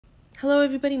Hello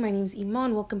everybody, my name is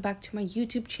eMoney. Welcome back to my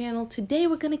YouTube channel. Today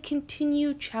we're going to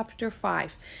continue chapter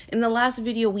 5. In the last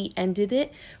video we ended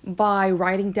it by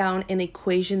writing down an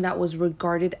equation that was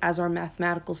regarded as our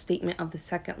mathematical statement of the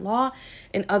second law.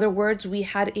 In other words, we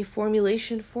had a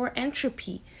formulation for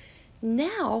entropy.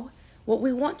 Now, what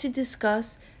we want to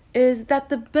discuss is that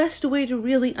the best way to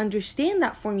really understand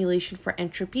that formulation for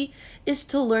entropy is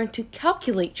to learn to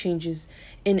calculate changes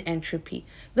in entropy.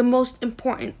 The most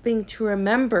important thing to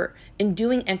remember in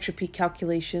doing entropy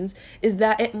calculations is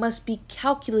that it must be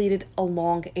calculated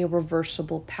along a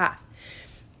reversible path.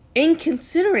 In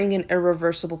considering an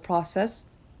irreversible process,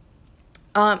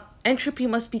 entropy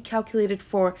must be calculated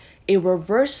for a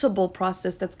reversible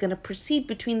process that's going to proceed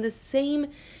between the same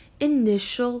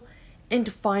initial and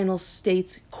final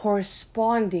states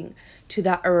corresponding to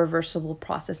that irreversible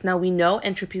process. Now we know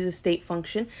entropy is a state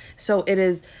function, so it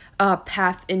is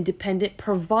path independent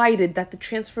provided that the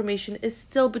transformation is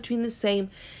still between the same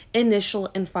initial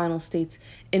and final states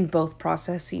in both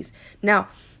processes. Now,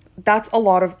 that's a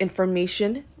lot of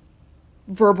information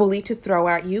verbally to throw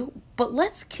at you, but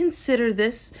let's consider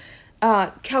this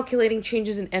calculating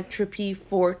changes in entropy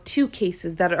for two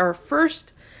cases that are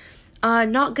first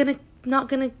not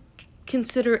gonna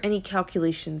consider any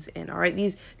calculations in. All right,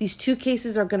 these two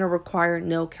cases are going to require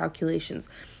no calculations.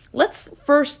 Let's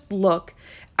first look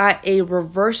at a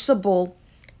reversible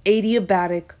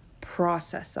adiabatic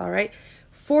process. All right,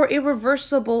 for a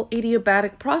reversible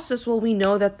adiabatic process, well, we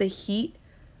know that the heat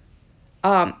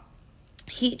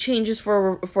changes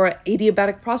for an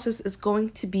adiabatic process is going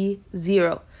to be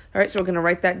 0. All right, so we're going to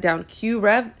write that down. Q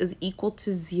rev is equal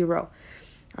to 0.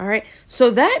 All right,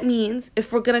 so that means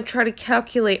if we're going to try to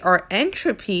calculate our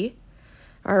entropy,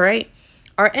 all right,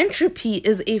 our entropy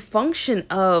is a function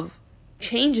of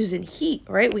changes in heat,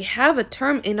 right? We have a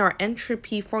term in our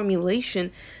entropy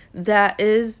formulation that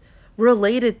is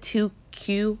related to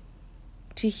Q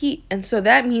to heat. And so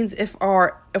that means if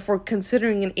we're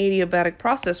considering an adiabatic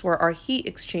process where our heat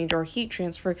exchange or heat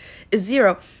transfer is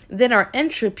 0, then our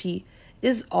entropy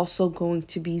is also going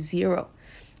to be 0.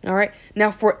 All right,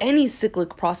 now for any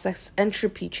cyclic process,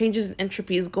 changes in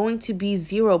entropy is going to be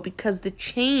 0 because the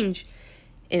change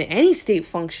in any state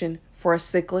function for a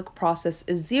cyclic process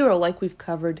is 0, like we've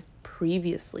covered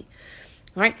previously.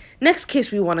 All right, next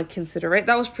case we want to consider, right?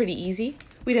 That was pretty easy.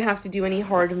 We didn't have to do any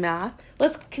hard math.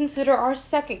 Let's consider our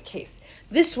second case.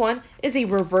 This one is a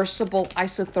reversible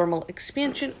isothermal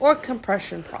expansion or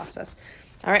compression process.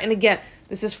 All right, and again,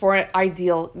 this is for an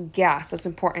ideal gas. That's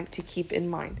important to keep in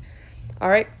mind. All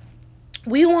right,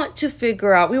 we want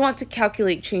to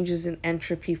calculate changes in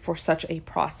entropy for such a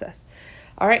process.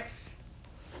 All right,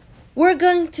 we're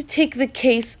going to take the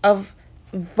case of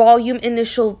volume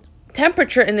initial,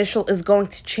 temperature initial is going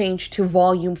to change to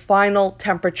volume final,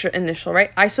 temperature initial,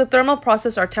 right? Isothermal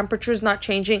process, our temperature is not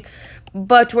changing,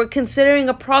 but we're considering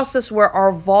a process where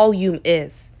our volume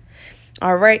is.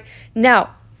 All right,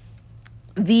 now,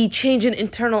 the change in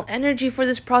internal energy for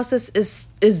this process is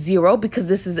 0 because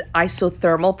this is an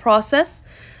isothermal process.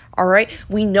 All right,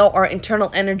 we know our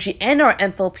internal energy and our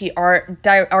enthalpy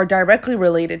are directly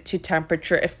related to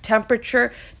temperature. If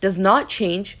temperature does not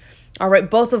change, all right,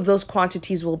 both of those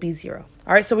quantities will be 0.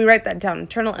 All right, so we write that down.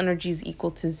 Internal energy is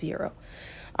equal to 0.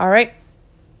 All right.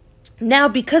 Now,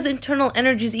 because internal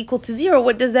energy is equal to 0,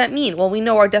 what does that mean? Well, we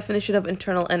know our definition of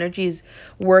internal energy is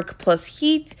work plus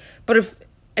heat, but if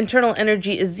internal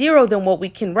energy is 0, then what we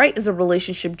can write is a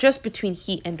relationship just between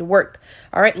heat and work.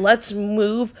 All right, let's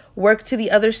move work to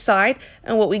the other side,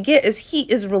 and what we get is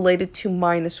heat is related to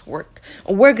minus work.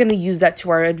 We're going to use that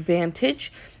to our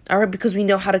advantage, all right, because we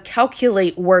know how to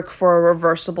calculate work for a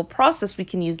reversible process. We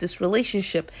can use this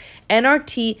relationship,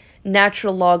 nRT,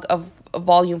 natural log of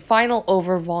volume final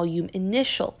over volume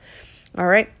initial. All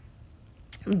right,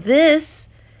 this,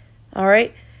 all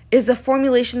right, is a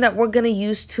formulation that we're going to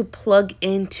use to plug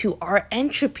into our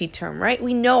entropy term, right?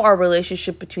 We know our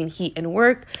relationship between heat and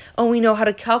work, and we know how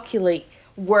to calculate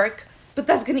work, but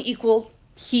that's going to equal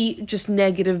heat, just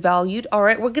negative valued. All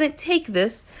right, we're going to take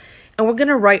this, and we're going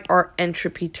to write our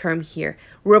entropy term here,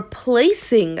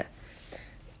 replacing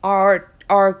our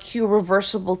Q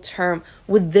reversible term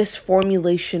with this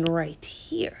formulation right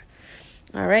here.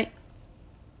 All right,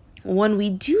 when we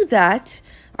do that,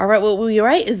 all right, what we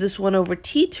write is this 1 over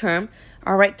T term,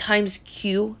 all right, times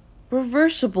Q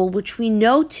reversible, which we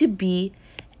know to be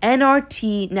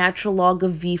nRT natural log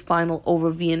of V final over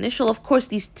V initial. Of course,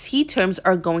 these T terms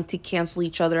are going to cancel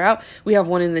each other out. We have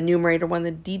one in the numerator, one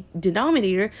in the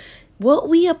denominator. What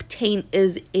we obtain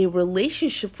is a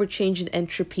relationship for change in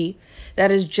entropy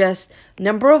that is just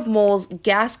number of moles,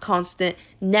 gas constant,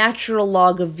 natural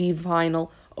log of V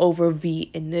final over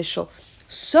V initial.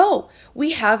 So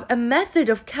we have a method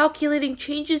of calculating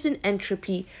changes in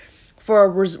entropy for a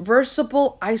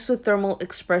reversible isothermal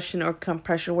expression or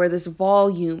compression where this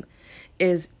volume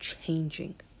is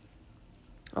changing.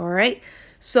 All right,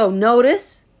 so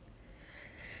notice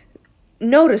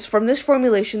from this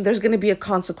formulation, there's going to be a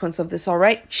consequence of this, all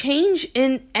right? Change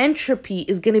in entropy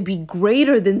is going to be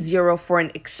greater than 0 for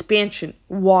an expansion.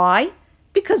 Why?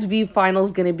 Because V final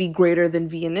is going to be greater than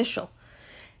V initial.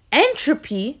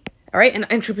 Entropy, all right, and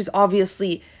entropy is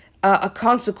obviously a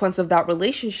consequence of that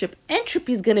relationship.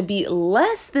 Entropy is going to be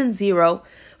less than 0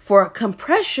 for a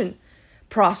compression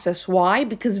process. Why?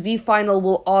 Because V final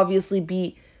will obviously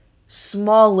be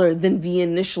smaller than V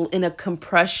initial in a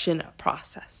compression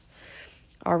process.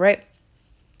 All right,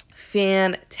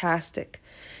 fantastic.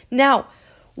 Now,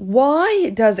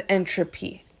 why does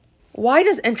entropy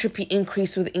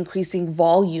increase with increasing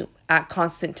volume at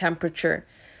constant temperature?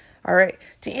 All right,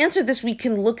 to answer this, we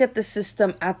can look at the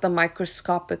system at the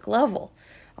microscopic level.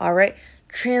 All right,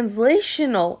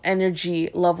 translational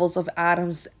energy levels of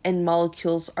atoms and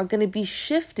molecules are going to be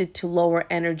shifted to lower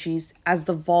energies as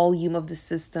the volume of the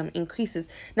system increases.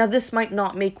 Now, this might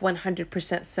not make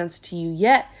 100% sense to you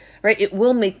yet, right? It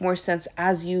will make more sense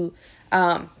as you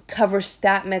cover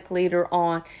stat mech later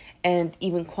on and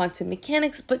even quantum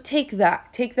mechanics, but take that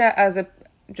as a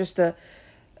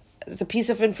piece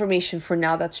of information for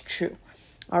now. That's true.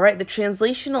 All right, the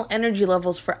translational energy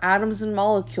levels for atoms and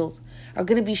molecules are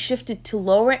going to be shifted to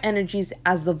lower energies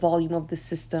as the volume of the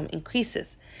system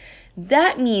increases.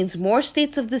 That means more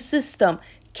states of the system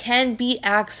can be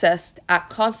accessed at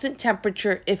constant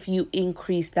temperature if you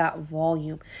increase that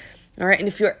volume. All right, and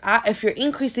if you're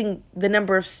increasing the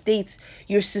number of states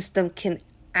your system can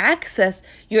access,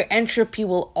 your entropy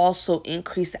will also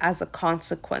increase as a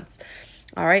consequence.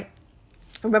 All right.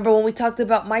 Remember when we talked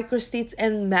about microstates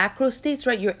and macrostates,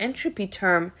 right? Your entropy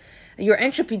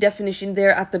definition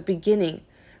there at the beginning,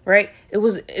 right?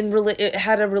 It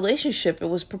had a relationship.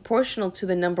 It was proportional to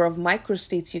the number of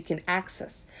microstates you can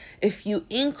access. If you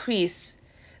increase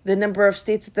the number of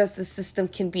states that the system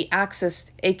can be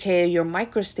accessed, aka your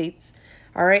microstates,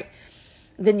 all right,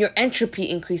 then your entropy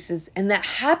increases, and that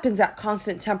happens at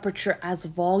constant temperature as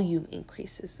volume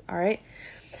increases, all right?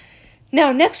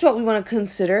 Now, next, what we want to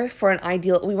consider an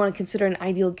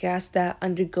ideal gas that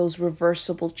undergoes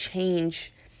reversible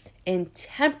change in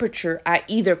temperature at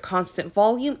either constant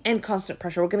volume and constant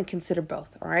pressure. We're going to consider both,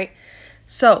 all right?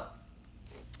 So,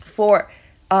 for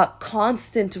a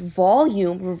constant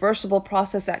volume, reversible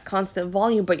process at constant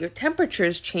volume, but your temperature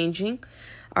is changing,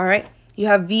 all right? You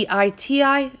have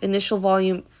VITI, initial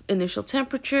volume, initial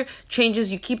temperature,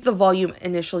 changes. You keep the volume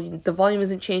initial. The volume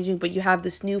isn't changing, but you have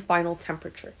this new final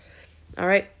temperature. All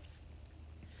right,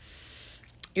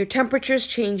 your temperature is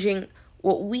changing.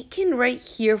 What we can write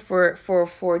here for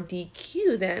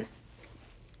dq then,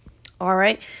 all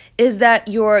right, is that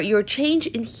your change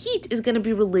in heat is going to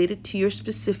be related to your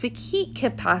specific heat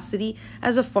capacity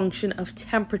as a function of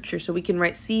temperature. So we can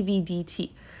write CV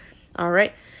dt. All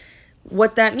right,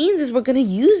 what that means is we're going to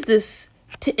use this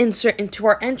to insert into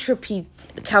our entropy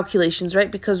calculations,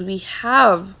 right? Because we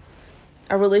have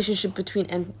a relationship between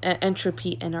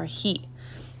entropy and our heat.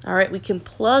 All right, we can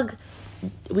plug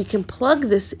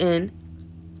this in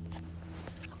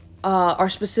our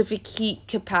specific heat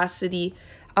capacity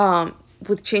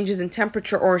with changes in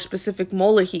temperature, or specific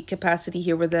molar heat capacity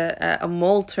here with a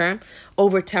mole term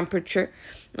over temperature.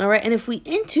 All right, and if we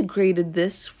integrated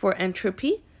this for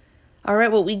entropy, all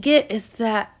right, what we get is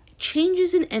that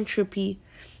changes in entropy,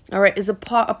 all right, is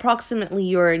approximately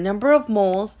your number of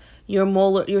moles,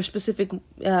 your specific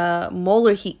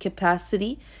molar heat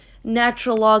capacity,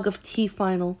 natural log of T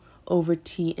final over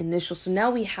T initial. So now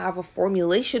we have a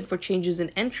formulation for changes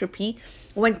in entropy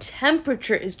when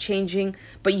temperature is changing,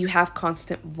 but you have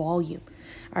constant volume.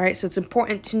 All right, so it's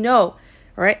important to know,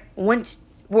 all right, we're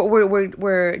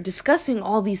discussing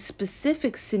all these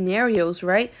specific scenarios,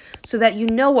 right, so that you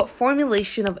know what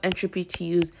formulation of entropy to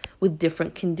use with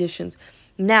different conditions.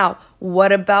 Now,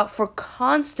 what about for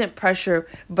constant pressure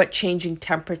but changing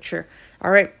temperature? All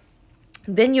right,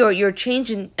 then your change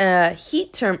in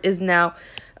heat term is now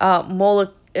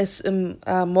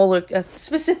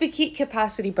specific heat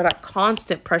capacity, but at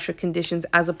constant pressure conditions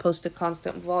as opposed to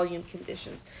constant volume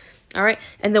conditions. All right,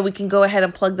 and then we can go ahead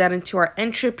and plug that into our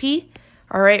entropy.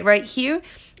 All right, right here.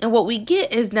 And what we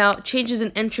get is now changes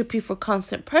in entropy for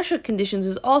constant pressure conditions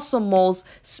is also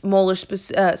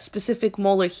specific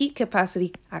molar heat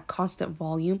capacity at constant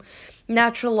volume,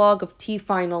 natural log of T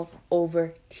final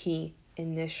over T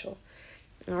initial.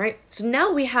 All right, so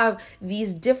now we have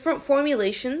these different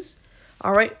formulations,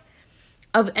 all right,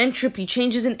 of entropy,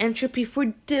 changes in entropy for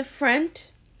different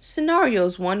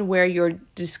scenarios. One where you're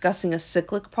discussing a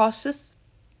cyclic process,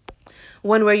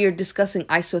 one where you're discussing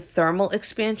isothermal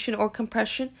expansion or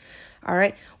compression, all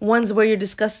right? Ones where you're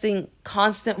discussing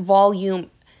constant volume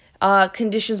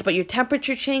conditions, but your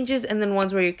temperature changes, and then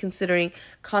ones where you're considering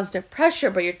constant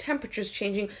pressure, but your temperature's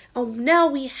changing. And now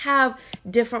we have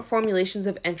different formulations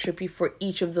of entropy for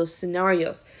each of those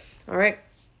scenarios, all right,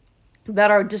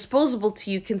 that are disposable to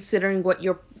you considering what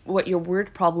your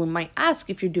word problem might ask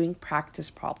if you're doing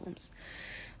practice problems,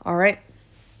 all right?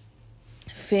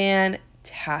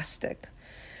 Fantastic.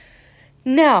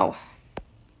 Now,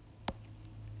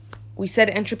 we said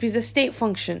entropy is a state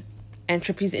function.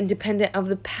 Entropy is independent of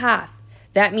the path.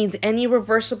 That means any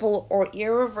reversible or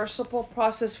irreversible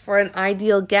process for an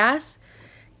ideal gas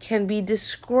can be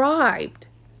described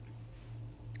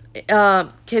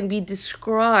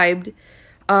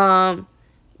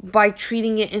by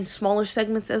treating it in smaller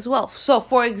segments as well. So,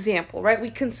 for example, right,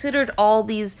 we considered all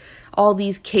these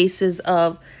cases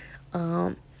of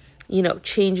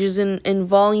changes in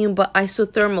volume, but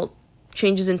isothermal,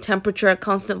 changes in temperature at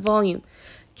constant volume,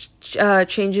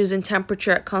 changes in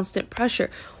temperature at constant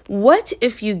pressure. What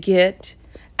if you get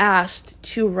asked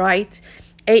to write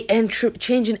a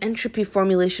change in entropy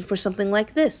formulation for something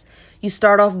like this? You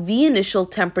start off V initial,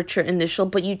 temperature initial,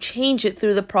 but you change it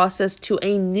through the process to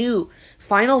a new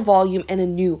final volume and a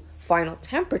new final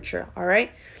temperature, all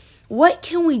right? What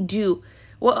can we do?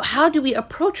 Well, how do we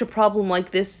approach a problem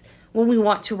like this when we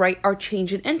want to write our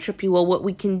change in entropy? Well, what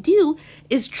we can do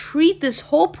is treat this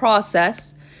whole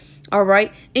process, all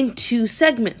right, in two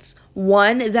segments.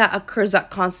 One that occurs at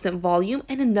constant volume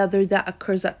and another that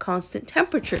occurs at constant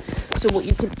temperature. So what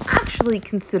you can actually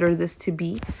consider this to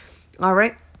be, all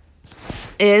right,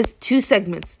 is two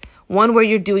segments. One where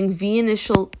you're doing V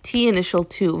initial, T initial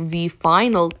to V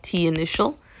final, T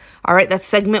initial. All right, that's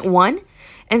segment one.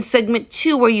 And segment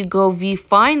two where you go V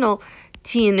final,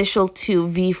 T initial to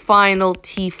V final,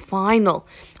 T final.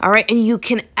 All right, and you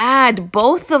can add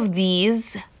both of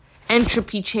these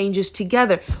entropy changes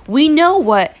together. We know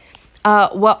what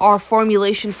our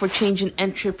formulation for change in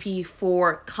entropy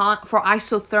for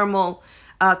isothermal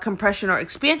compression or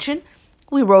expansion.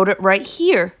 We wrote it right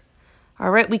here. All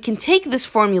right, we can take this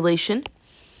formulation,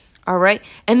 all right,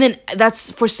 and then that's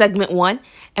for segment one,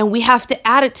 and we have to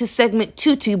add it to segment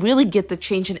two to really get the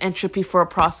change in entropy for a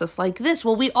process like this.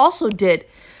 Well, we also did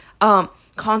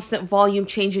constant volume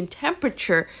change in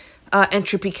temperature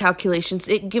entropy calculations.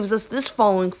 It gives us this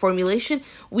following formulation.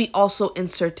 We also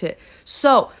insert it.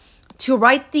 So to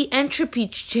write the entropy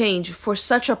change for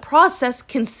such a process,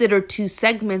 consider two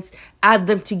segments, add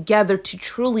them together to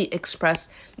truly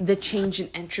express the change in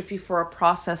entropy for a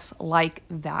process like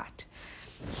that.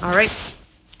 All right.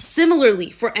 Similarly,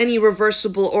 for any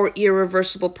reversible or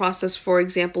irreversible process, for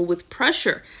example, with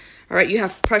pressure, all right, you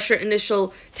have pressure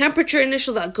initial, temperature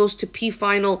initial that goes to P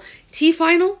final, T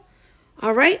final,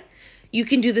 all right? You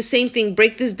can do the same thing,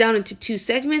 break this down into two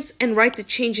segments and write the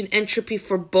change in entropy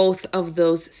for both of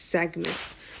those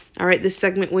segments. All right, this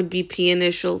segment would be P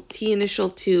initial, T initial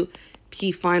to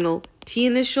P final, T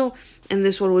initial, and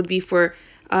this one would be for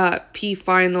P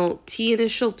final, T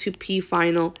initial to P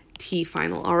final, T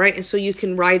final. All right, and so you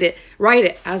can write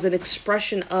it as an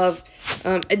expression of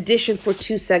addition for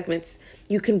two segments.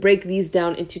 You can break these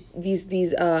down into these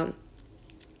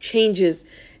changes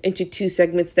into two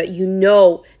segments that you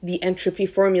know the entropy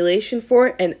formulation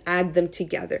for and add them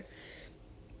together.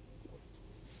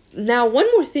 Now, one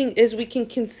more thing is we can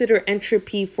consider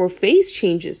entropy for phase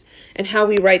changes and how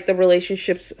we write the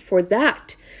relationships for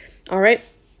that. All right.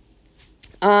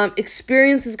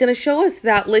 Experience is going to show us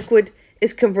that liquid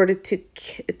is converted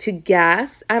to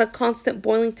gas at a constant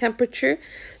boiling temperature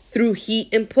through heat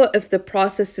input if the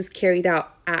process is carried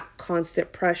out at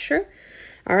constant pressure.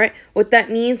 All right, what that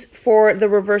means for the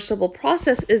reversible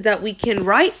process is that we can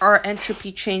write our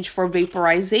entropy change for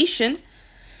vaporization,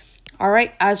 all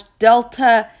right, as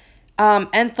delta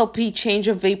enthalpy change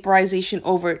of vaporization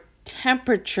over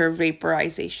temperature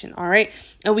vaporization, all right?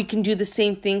 And we can do the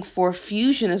same thing for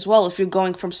fusion as well if you're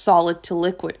going from solid to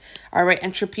liquid, all right?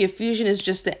 Entropy of fusion is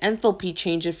just the enthalpy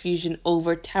change of fusion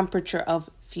over temperature of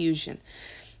fusion,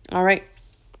 all right?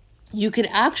 You can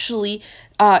actually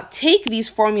take these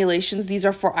formulations, these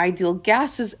are for ideal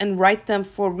gases, and write them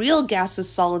for real gases,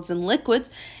 solids, and liquids.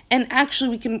 And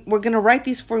actually, we're going to write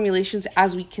these formulations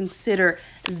as we consider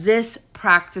this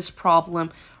practice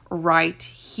problem right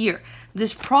here.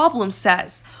 This problem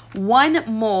says 1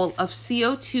 mole of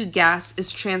CO2 gas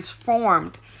is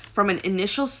transformed from an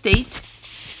initial state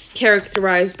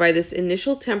characterized by this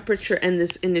initial temperature and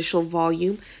this initial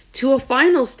volume to a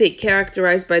final state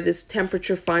characterized by this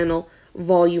temperature final,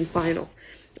 volume final.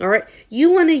 All right,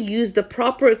 you want to use the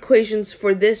proper equations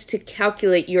for this to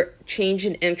calculate your change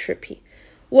in entropy.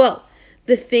 Well,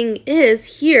 the thing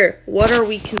is here, what are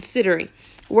we considering?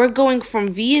 We're going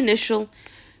from V initial,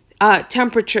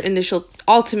 temperature initial,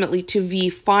 ultimately to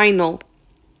V final,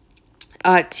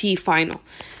 T final.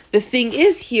 The thing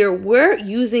is here, we're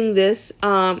using this,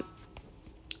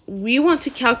 we want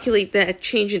to calculate the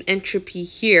change in entropy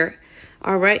here,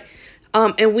 all right?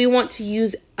 And we want to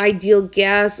use ideal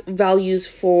gas values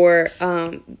for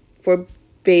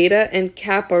beta and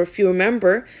kappa. Or if you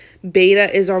remember, beta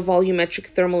is our volumetric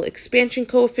thermal expansion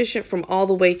coefficient from all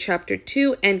the way chapter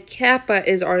 2, and kappa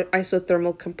is our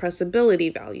isothermal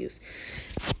compressibility values.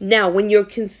 Now, when you're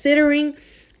considering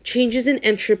changes in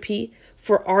entropy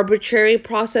for arbitrary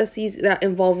processes that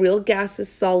involve real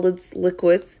gases, solids,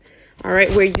 liquids, all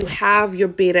right, where you have your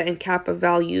beta and kappa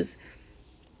values,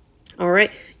 all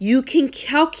right, you can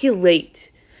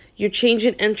calculate your change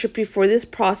in entropy for this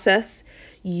process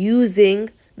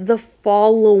using the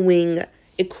following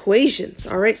equations.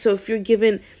 All right, so if you're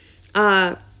given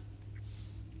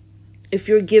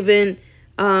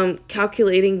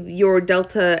calculating your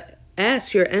delta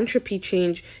S, your entropy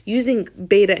change, using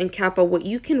beta and kappa, what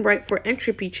you can write for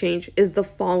entropy change is the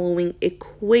following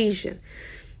equation.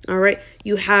 All right,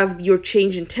 you have your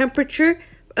change in temperature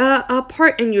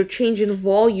part and your change in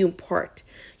volume part.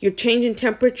 Your change in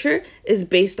temperature is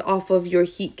based off of your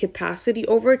heat capacity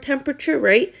over temperature,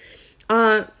 right?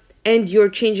 And your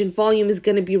change in volume is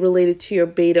going to be related to your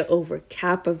beta over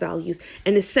kappa values.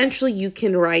 And essentially, you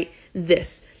can write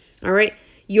this, all right?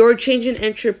 Your change in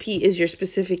entropy is your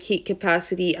specific heat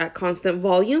capacity at constant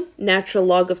volume, natural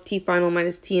log of T final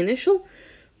minus T initial,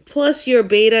 plus your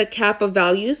beta kappa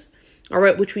values, all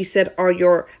right, which we said are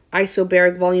your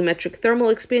isobaric volumetric thermal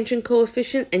expansion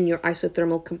coefficient and your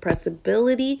isothermal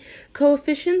compressibility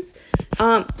coefficients,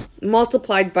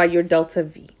 multiplied by your delta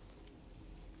V.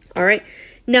 All right.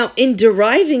 Now, in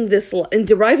deriving this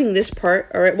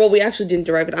part, all right, well, we actually didn't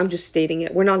derive it. I'm just stating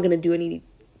it. We're not going to do any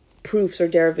proofs or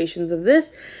derivations of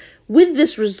this. With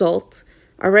this result,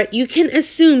 all right, you can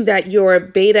assume that your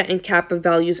beta and kappa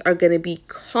values are going to be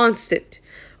constant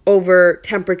over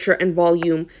temperature and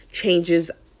volume changes.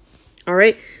 All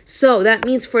right, so that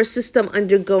means for a system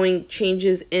undergoing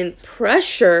changes in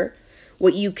pressure,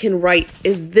 what you can write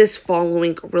is this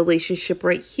following relationship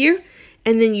right here.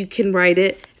 And then you can write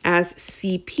it as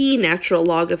Cp, natural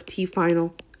log of T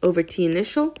final over T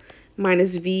initial,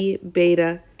 minus V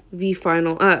beta, V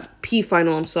final, P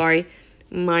final, I'm sorry,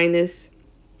 minus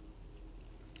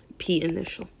P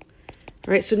initial.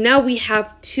 All right, so now we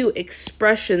have two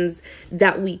expressions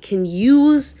that we can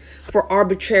use for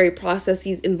arbitrary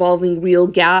processes involving real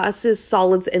gases,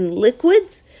 solids, and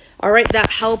liquids, all right, that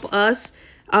help us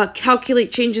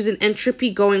calculate changes in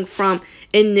entropy going from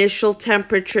initial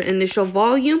temperature, initial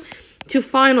volume to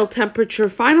final temperature,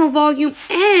 final volume,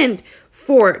 and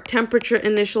for temperature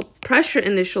initial, pressure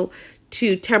initial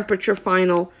to temperature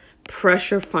final,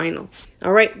 pressure final.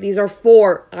 All right, these are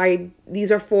for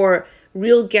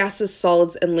real gases,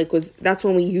 solids, and liquids. That's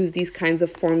when we use these kinds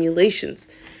of formulations.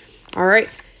 All right,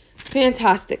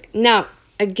 fantastic. Now,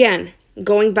 again,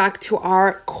 going back to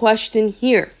our question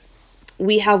here,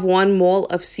 we have 1 mole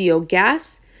of CO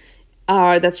gas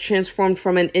that's transformed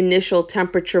from an initial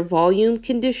temperature volume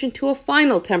condition to a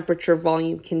final temperature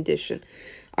volume condition.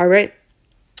 All right,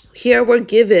 here we're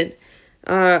given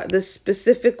the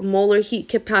specific molar heat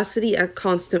capacity at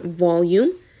constant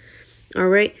volume. All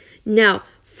right, now,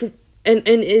 and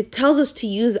it tells us to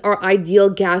use our ideal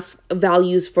gas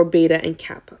values for beta and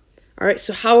kappa. All right,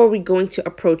 so how are we going to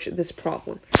approach this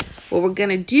problem? What we're going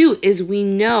to do is we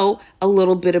know a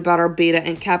little bit about our beta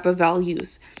and kappa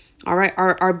values. All right,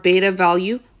 our beta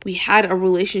value, we had a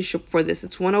relationship for this.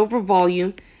 It's 1 over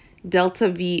volume, delta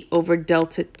V over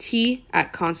delta T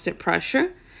at constant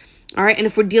pressure. All right, and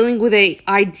if we're dealing with an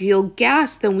ideal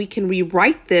gas, then we can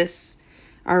rewrite this.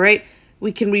 All right,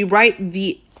 we can rewrite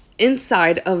the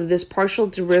inside of this partial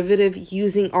derivative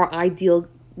using our ideal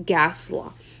gas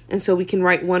law. And so we can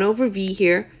write 1 over V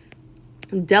here.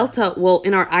 Delta, well,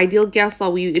 in our ideal gas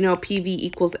law, we know PV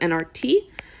equals nRT.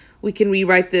 We can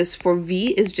rewrite this for V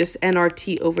is just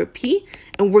nRT over P.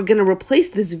 And we're going to replace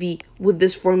this V with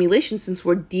this formulation since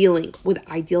we're dealing with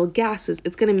ideal gases.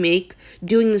 It's going to make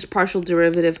doing this partial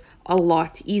derivative a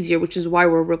lot easier, which is why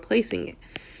we're replacing it.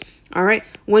 All right,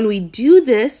 when we do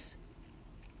this,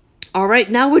 all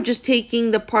right, now we're just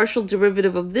taking the partial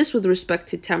derivative of this with respect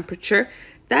to temperature.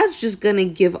 That's just going to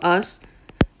give us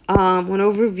 1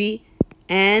 over V,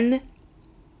 and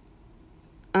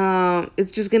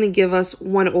it's just going to give us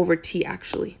 1 over T,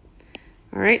 actually.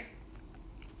 All right,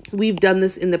 we've done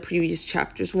this in the previous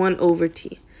chapters, 1 over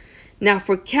T. Now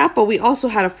for kappa, we also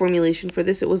had a formulation for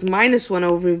this. It was minus 1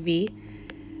 over V,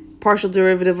 partial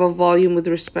derivative of volume with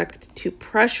respect to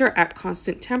pressure at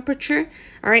constant temperature.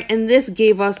 All right, and this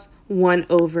gave us 1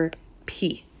 over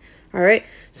P. All right,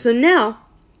 so now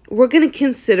we're going to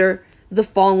consider the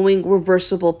following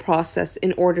reversible process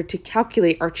in order to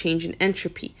calculate our change in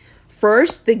entropy.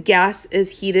 First, the gas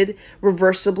is heated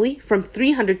reversibly from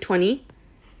 320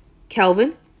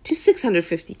 Kelvin to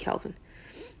 650 Kelvin.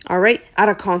 All right, at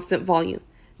a constant volume.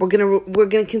 We're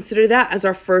gonna consider that as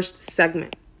our first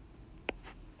segment.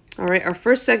 All right, our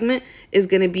first segment is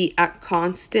gonna be at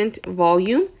constant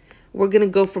volume. We're gonna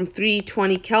go from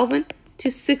 320 Kelvin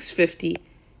to 650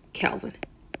 Kelvin.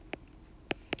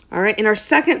 All right, in our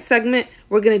second segment,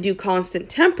 we're gonna do constant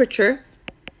temperature.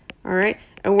 All right,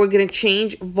 and we're gonna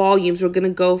change volumes. We're gonna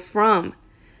go from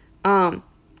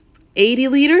 80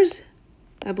 liters,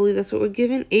 I believe that's what we're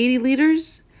given, 80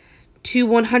 liters to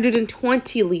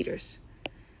 120 liters.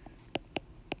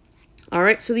 All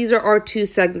right, so these are our two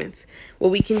segments.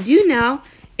 What we can do now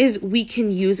is we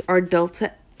can use our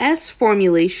delta S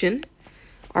formulation.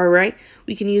 All right,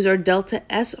 we can use our delta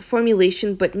S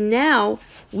formulation, but now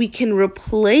we can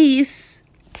replace,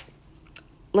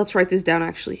 let's write this down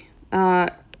actually.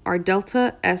 Our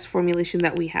delta S formulation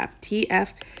that we have,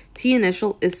 TF, T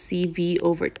initial is CV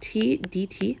over T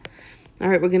dt. All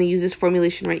right, we're going to use this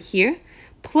formulation right here.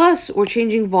 Plus, we're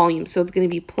changing volume, so it's going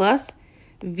to be plus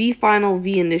V final,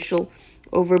 V initial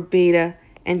over beta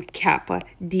and kappa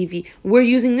dV. We're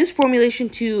using this formulation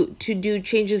to do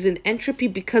changes in entropy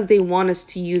because they want us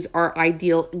to use our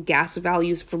ideal gas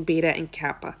values for beta and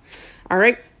kappa. All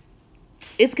right.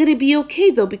 It's going to be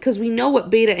okay, though, because we know what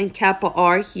beta and kappa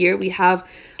are here. We have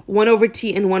 1 over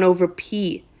T and 1 over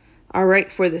P, all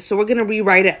right, for this. So we're going to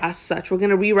rewrite it as such. We're going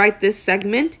to rewrite this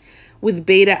segment with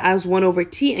beta as 1 over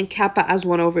T and kappa as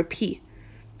 1 over P.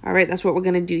 All right, that's what we're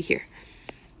going to do here.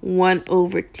 1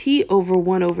 over T over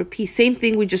 1 over P. Same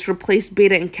thing, we just replaced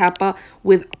beta and kappa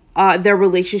with their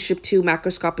relationship to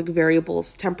macroscopic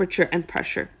variables, temperature and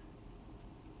pressure.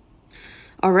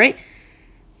 All right,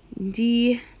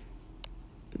 dV.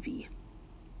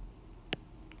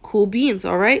 Cool beans,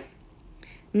 all right?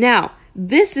 Now,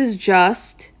 this is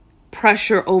just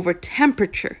pressure over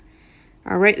temperature.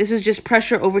 All right, this is just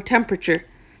pressure over temperature.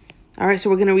 All right, so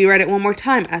we're going to rewrite it one more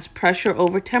time as pressure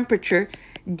over temperature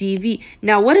dV.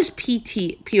 Now, what is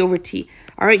PT, P over T?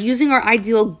 All right, using our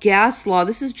ideal gas law,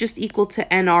 this is just equal to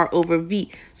nR over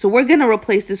V. So we're going to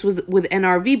replace this with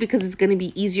nRV because it's going to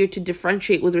be easier to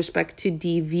differentiate with respect to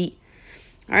dV.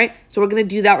 All right, so we're going to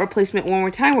do that replacement one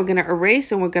more time. We're going to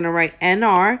erase and we're going to write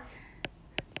nR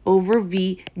over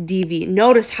V dV.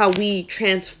 Notice how we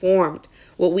transformed.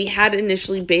 What we had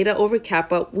initially, beta over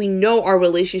kappa, we know our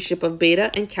relationship of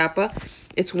beta and kappa.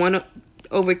 It's 1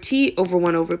 over T over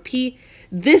 1 over P.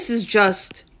 This is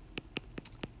just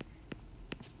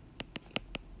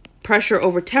pressure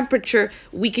over temperature.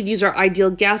 We could use our ideal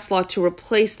gas law to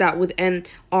replace that with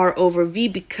nR over V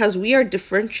because we are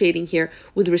differentiating here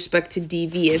with respect to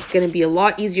dV. It's going to be a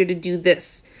lot easier to do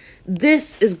this.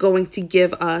 This is going to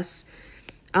give us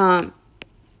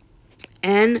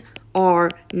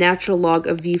nR natural log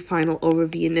of V final over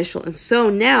V initial. And so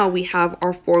now we have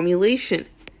our formulation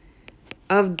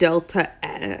of delta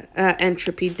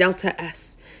entropy, delta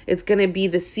S. It's going to be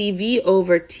the CV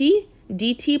over T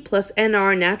dt plus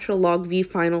nR natural log V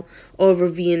final over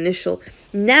V initial.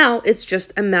 Now it's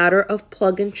just a matter of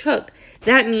plug and chug.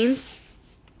 That means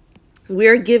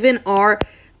we're given our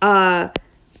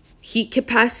heat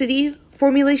capacity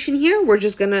formulation here. We're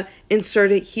just going to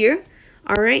insert it here.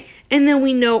 All right, and then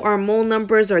we know our mole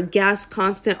numbers, our gas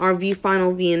constant, our V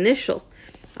final, V initial.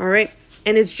 All right,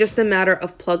 and it's just a matter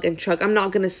of plug and chug. I'm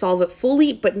not going to solve it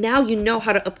fully, but now you know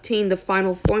how to obtain the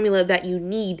final formula that you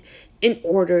need in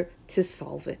order to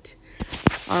solve it.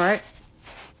 All right,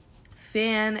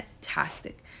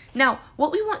 fantastic. Now,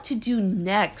 what we want to do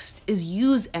next is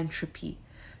use entropy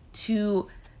to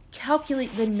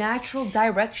calculate the natural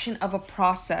direction of a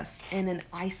process in an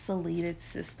isolated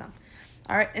system.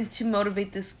 All right, and to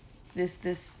motivate this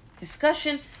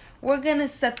discussion, we're going to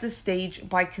set the stage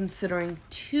by considering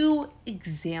two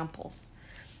examples.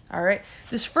 All right,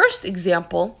 this first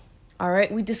example, all right,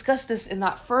 we discussed this in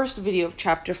that first video of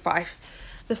chapter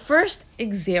 5. The first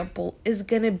example is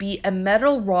going to be a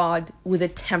metal rod with a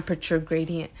temperature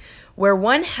gradient, where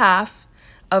 1/2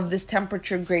 of this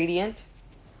temperature gradient,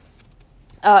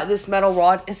 this metal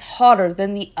rod, is hotter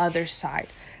than the other side.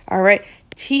 All right,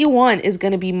 T1 is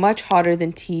going to be much hotter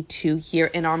than T2 here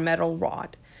in our metal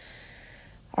rod.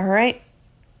 All right.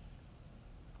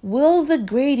 Will the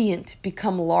gradient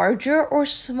become larger or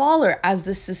smaller as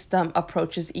the system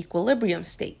approaches equilibrium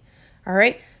state? All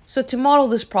right. So to model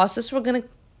this process, we're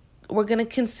gonna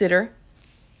consider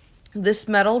this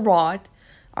metal rod,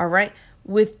 all right,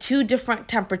 with two different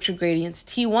temperature gradients,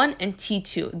 T1 and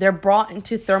T2. They're brought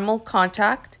into thermal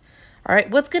contact. All right,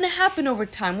 what's going to happen over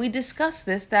time? We discussed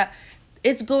this, that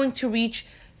it's going to reach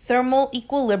thermal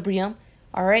equilibrium,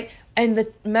 all right, and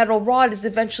the metal rod is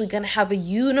eventually going to have a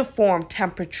uniform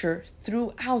temperature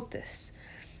throughout this,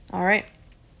 all right.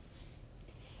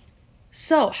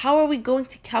 So how are we going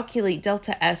to calculate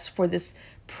delta S for this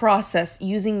process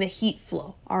using the heat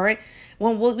flow, all right?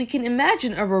 Well, we can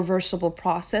imagine a reversible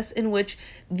process in which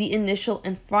the initial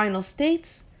and final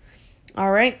states,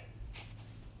 all right,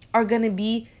 are going to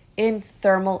be in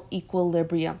thermal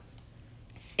equilibrium.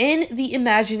 In the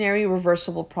imaginary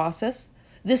reversible process,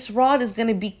 this rod is going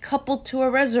to be coupled to a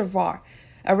reservoir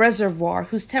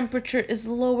whose temperature is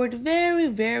lowered very,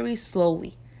 very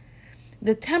slowly.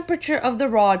 The temperature of the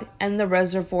rod and the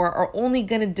reservoir are only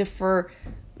going to differ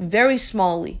very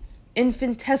smallly,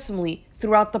 infinitesimally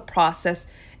throughout the process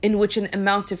in which an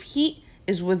amount of heat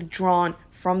is withdrawn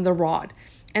from the rod.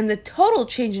 And the total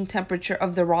change in temperature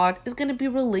of the rod is going to be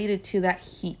related to that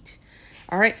heat.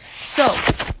 All right, so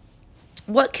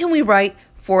what can we write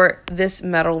for this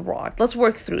metal rod? Let's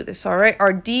work through this, all right?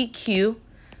 Our dq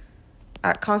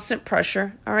at constant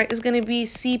pressure, all right, is going to be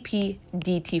Cp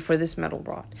dt for this metal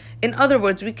rod. In other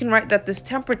words, we can write that this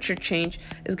temperature change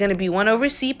is going to be 1 over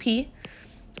Cp,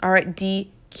 all right,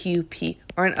 dqp,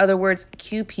 or in other words,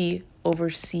 Qp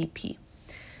over Cp.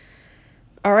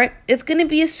 All right, it's going to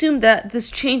be assumed that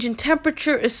this change in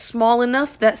temperature is small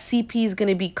enough that Cp is going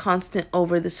to be constant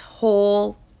over this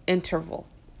whole interval.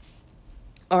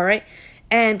 All right,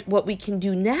 and what we can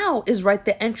do now is write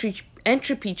the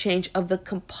entropy change of the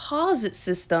composite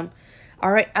system,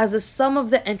 all right, as a sum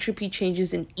of the entropy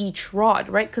changes in each rod,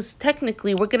 right? Because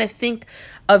technically we're going to think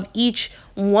of each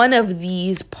one of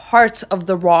these parts of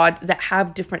the rod that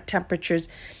have different temperatures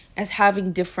as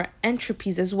having different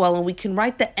entropies as well. And we can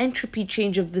write the entropy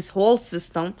change of this whole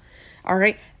system, all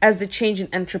right, as the change in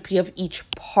entropy of each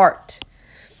part.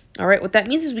 All right, what that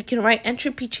means is we can write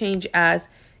entropy change as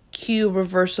Q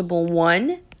reversible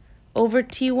 1 over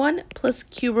T1 plus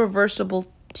Q reversible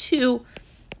 2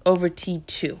 over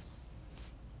T2.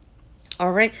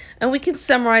 All right, and we can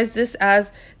summarize this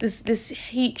as this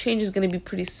heat change is going to be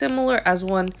pretty similar as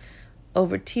 1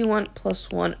 over T1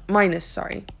 plus 1 minus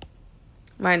 1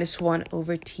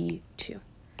 over T2.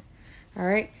 All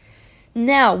right,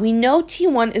 now we know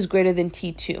T1 is greater than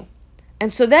T2,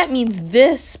 and so that means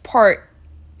this part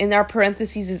in our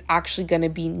parentheses is actually going to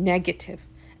be negative.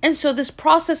 And so this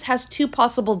process has two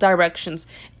possible directions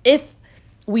if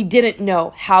we didn't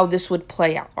know how this would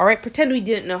play out. All right, pretend we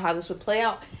didn't know how this would play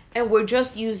out, and we're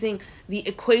just using the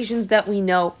equations that we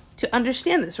know to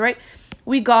understand this, right?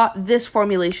 We got this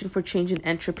formulation for change in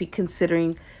entropy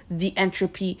considering the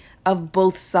entropy of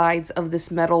both sides of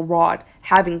this metal rod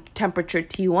having temperature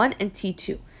T1 and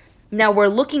T2. Now we're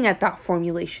looking at that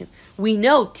formulation. We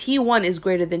know T1 is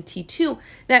greater than T2.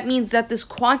 That means that this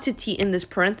quantity in this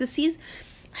parentheses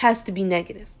has to be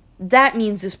negative. That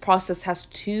means this process has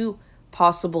two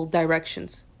possible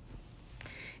directions.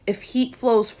 If heat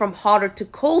flows from hotter to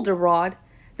colder rod,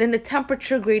 then the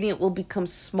temperature gradient will become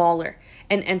smaller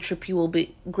and entropy will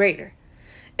be greater.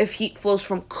 If heat flows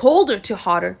from colder to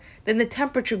hotter, then the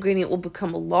temperature gradient will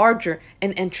become larger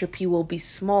and entropy will be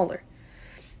smaller.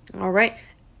 All right.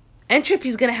 Entropy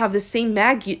is going to have the same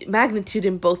magnitude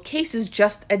in both cases,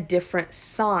 just a different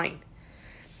sign.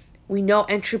 We know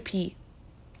entropy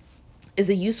is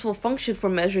a useful function for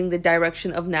measuring the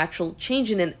direction of natural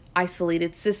change in an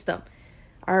isolated system.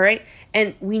 All right,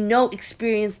 and we know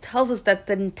experience tells us that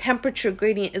the temperature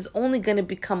gradient is only going to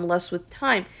become less with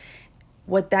time.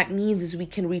 What that means is we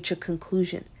can reach a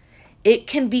conclusion. It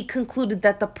can be concluded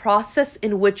that the process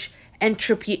in which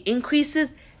entropy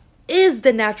increases is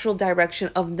the natural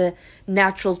direction of the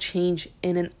natural change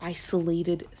in an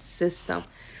isolated system.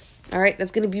 All right,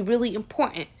 that's going to be really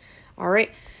important. All right,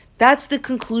 that's the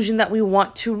conclusion that we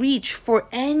want to reach for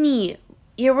any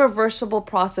irreversible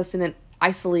process in an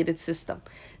isolated system.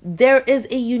 There is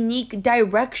a unique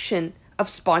direction of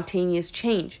spontaneous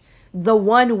change, the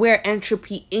one where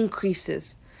entropy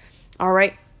increases, all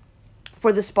right,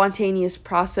 for the spontaneous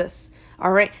process,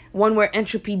 all right, one where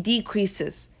entropy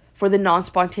decreases for the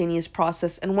non-spontaneous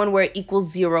process, and one where it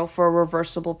equals 0 for a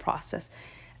reversible process.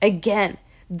 Again,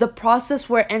 the process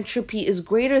where entropy is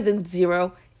greater than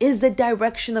 0 is the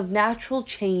direction of natural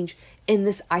change in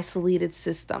this isolated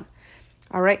system.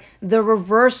 All right, the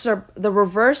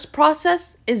reverse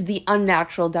process is the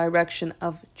unnatural direction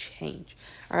of change.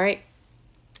 All right,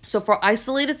 so for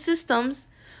isolated systems,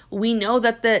 we know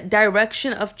that the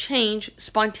direction of change,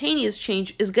 spontaneous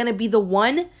change, is going to be the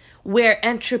one where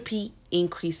entropy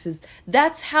increases.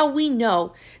 That's how we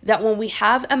know that when we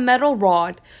have a metal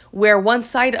rod where one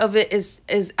side of it is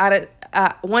at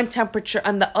one temperature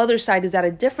and the other side is at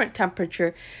a different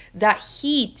temperature, that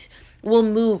heat will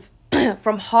move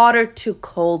from hotter to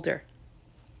colder,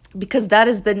 because that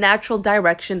is the natural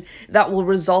direction that will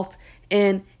result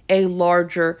in a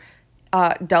larger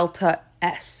delta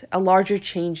S, a larger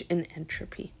change in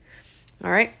entropy.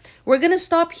 All right, we're going to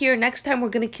stop here. Next time, we're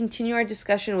going to continue our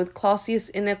discussion with Clausius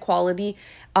inequality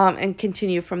and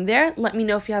continue from there. Let me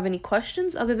know if you have any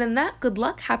questions. Other than that, good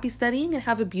luck, happy studying, and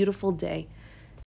have a beautiful day.